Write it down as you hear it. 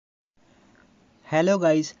Hello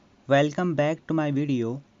guys, welcome back to my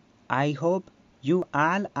video. I hope you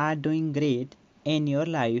all are doing great in your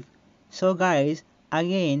life. So guys,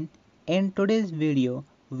 again in today's video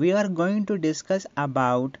we are going to discuss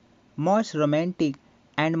about most romantic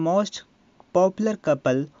and most popular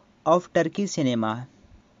couple of Turkish cinema.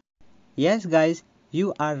 Yes guys,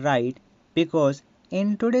 you are right because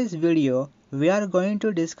in today's video we are going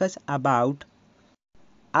to discuss about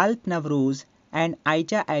Alpnavruz and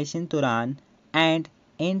ayşin turan, and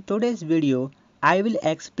in today's video I will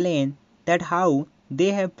explain that how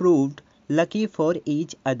they have proved lucky for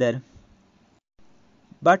each other.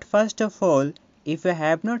 But first of all, if you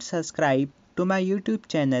have not subscribed to my YouTube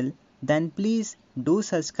channel, then please do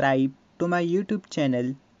subscribe to my YouTube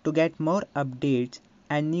channel to get more updates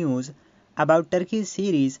and news about Turkish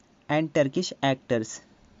series and Turkish actors.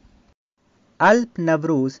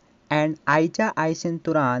 Alpnavruz and ayşin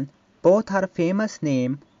turan both are famous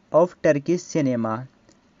names of Turkish cinema,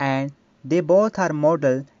 and they both are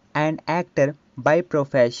model and actor by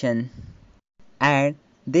profession, and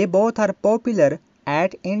they both are popular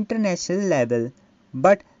at international level,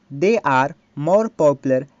 but they are more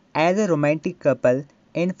popular as a romantic couple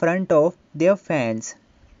in front of their fans,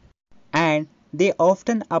 and they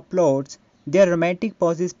often upload their romantic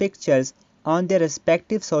poses pictures on their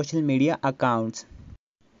respective social media accounts.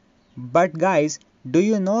 But guys, do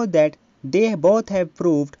you know that they both have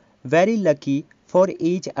proved very lucky for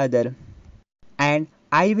each other? And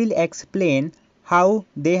I will explain how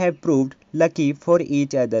they have proved lucky for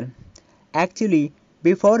each other. Actually,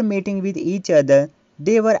 before meeting with each other,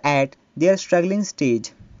 they were at their struggling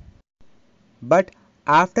stage. But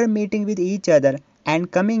after meeting with each other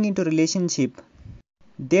and coming into relationship,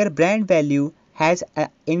 their brand value has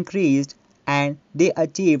increased and they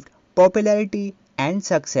achieved popularity and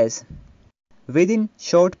success within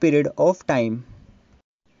short period of time.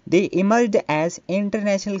 They emerged as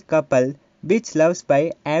international couple which loves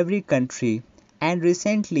by every country, and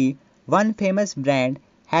recently one famous brand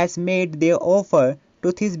has made their offer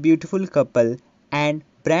to this beautiful couple, and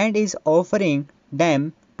brand is offering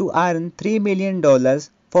them to earn $3 million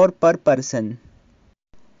for per person.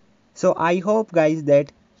 So I hope guys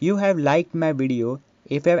that you have liked my video.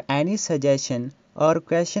 If you have any suggestion or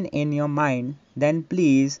question in your mind, then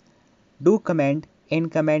please do comment in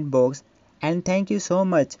comment box, and thank you so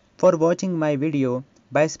much for watching my video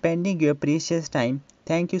by spending your precious time.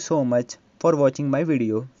 Thank you so much for watching my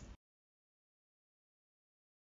video.